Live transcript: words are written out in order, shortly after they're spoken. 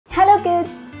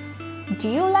kids! Do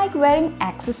you like wearing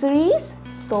accessories?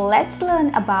 So let's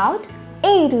learn about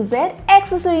A to Z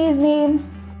accessories names.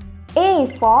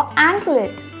 A for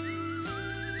anklet.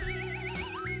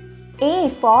 A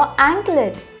for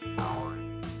anklet.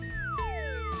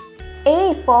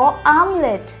 A for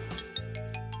armlet.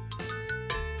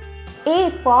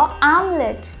 A for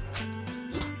armlet.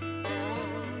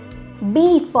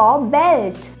 B for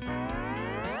belt.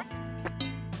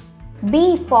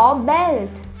 B for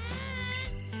belt.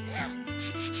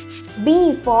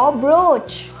 B for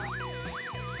brooch.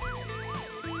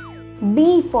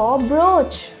 B for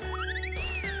brooch.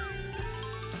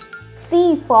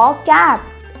 C for cap.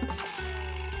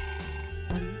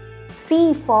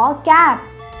 C for cap.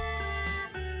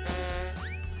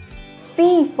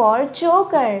 C for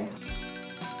choker.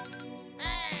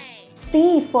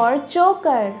 C for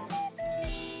choker.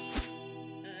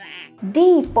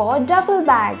 D for duffel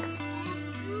bag.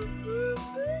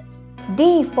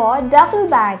 D for duffel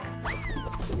bag.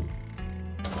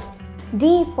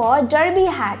 D for derby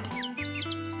hat.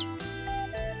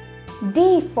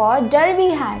 D for derby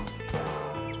hat.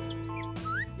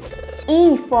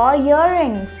 E for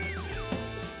earrings.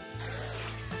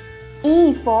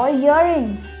 E for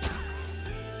earrings.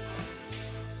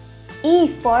 E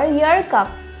for ear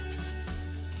cups.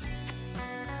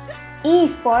 E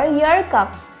for ear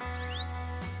cups.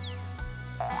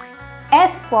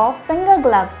 F for finger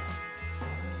gloves.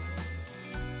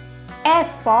 F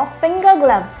for finger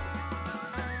gloves.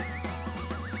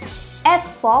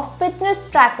 F for fitness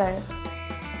tracker.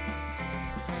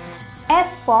 F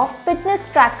for fitness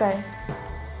tracker.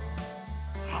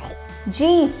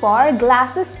 G for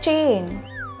glasses chain.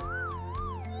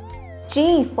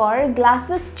 G for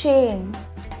glasses chain.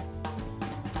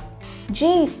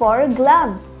 G for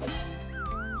gloves.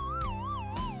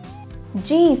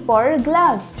 G for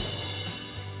gloves.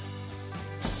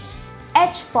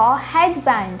 H for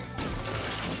headband.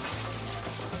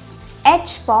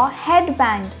 H for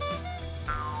headband.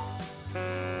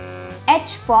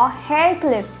 H for hair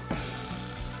clip.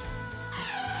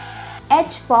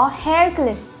 H for hair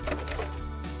clip.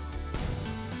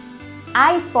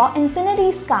 I for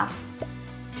infinity scarf.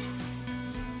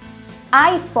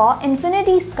 I for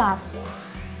infinity scarf.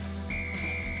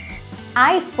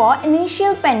 I for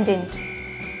initial pendant.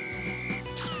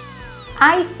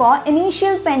 I for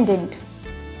initial pendant.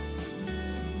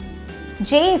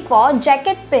 J for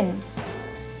jacket pin.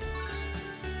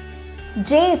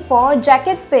 J for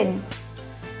jacket pin.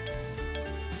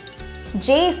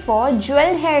 J for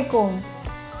jewel hair comb.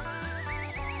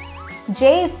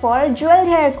 J for jewel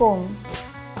hair comb.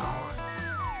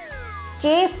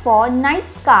 K for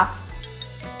night scarf.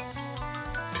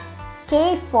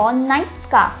 K for night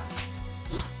scarf.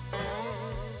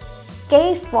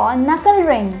 K for knuckle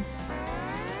ring.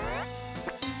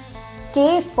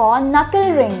 K for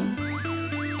knuckle ring.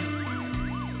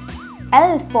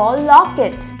 L for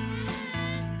locket.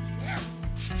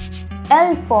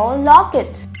 L for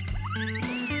locket.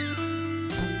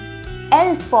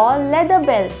 L for leather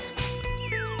belt.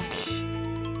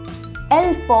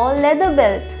 L for leather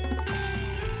belt.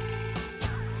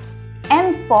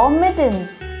 M for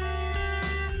mittens.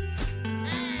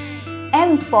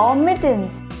 M for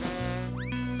mittens.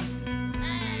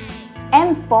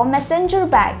 M for messenger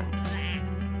bag.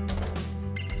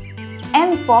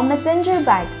 M for messenger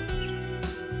bag.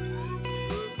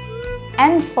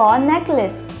 N for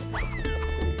necklace.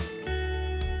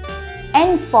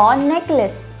 N for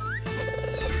necklace.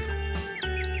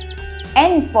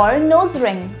 N for nose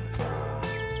ring.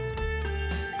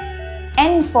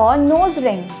 N for nose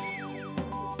ring.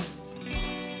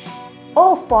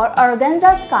 O for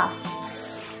organza scarf.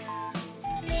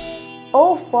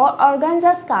 O for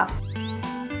organza scarf.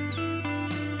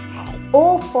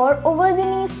 O for over the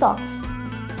knee socks.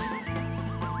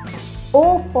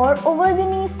 O for over the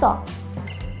knee socks.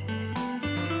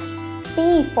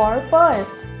 P for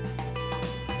purse.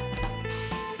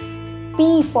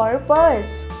 P for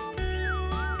purse.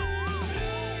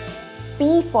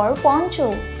 P for poncho.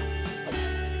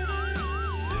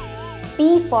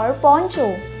 P for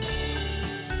poncho.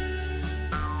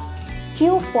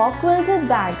 Q for quilted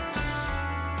bag.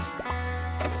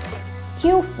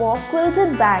 Q for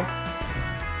quilted bag.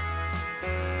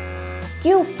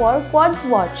 Q for Quartz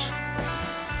watch.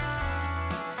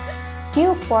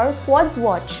 Q for Quartz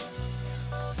watch.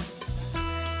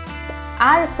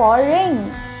 R for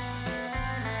ring.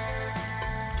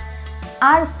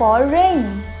 R for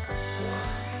ring.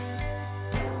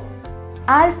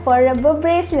 R for rubber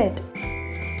bracelet.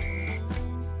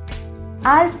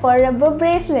 R for rubber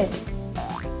bracelet.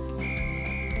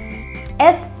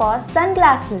 S for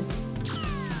sunglasses.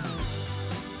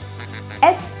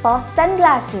 S for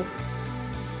sunglasses.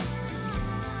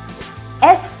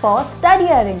 S for stud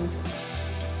earrings.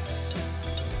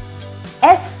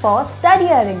 S for stud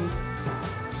earrings.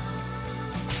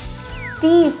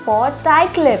 T for tie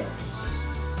clip.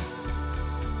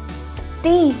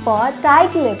 T for tie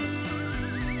clip.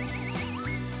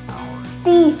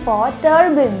 T for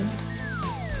turban.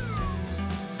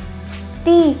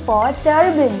 T for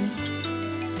turban.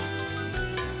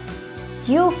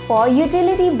 U for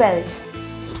utility belt.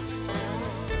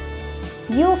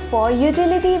 U for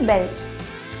utility belt.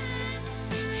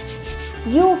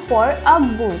 U for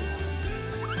Ugg boots.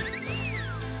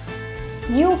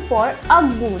 U for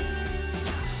Ugg boots.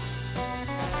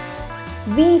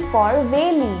 V for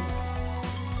Valley.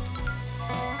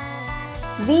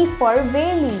 V for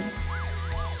Valley.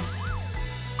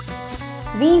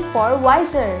 V for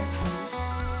visor.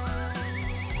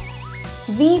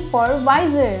 V for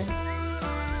visor.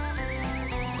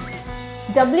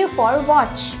 W for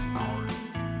watch.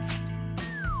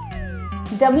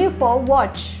 W for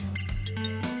watch.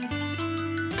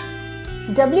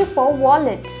 W for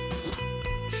wallet.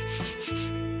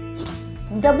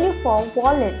 W for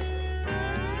wallet.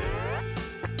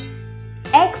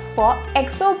 X for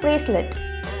exo bracelet.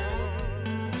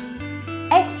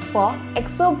 X for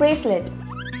exo bracelet.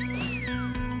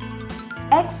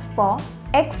 X for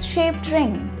X-shaped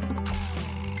ring.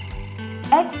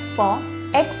 X for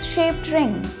X-shaped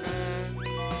ring.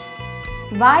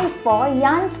 Y for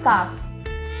yarn scarf.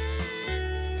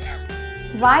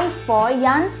 Y for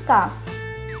yarn scarf.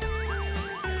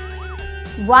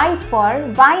 Y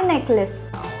for Y necklace.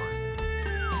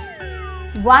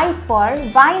 Y for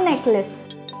Y necklace.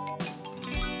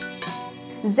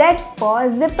 Z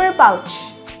for zipper pouch.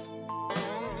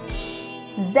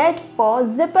 Z for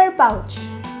zipper pouch.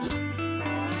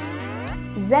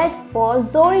 Z for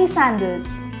Zori sandals.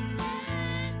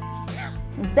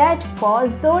 Z for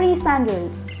Zori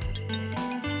sandals.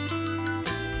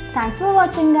 Thanks for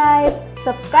watching, guys.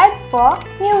 Subscribe for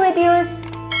new videos.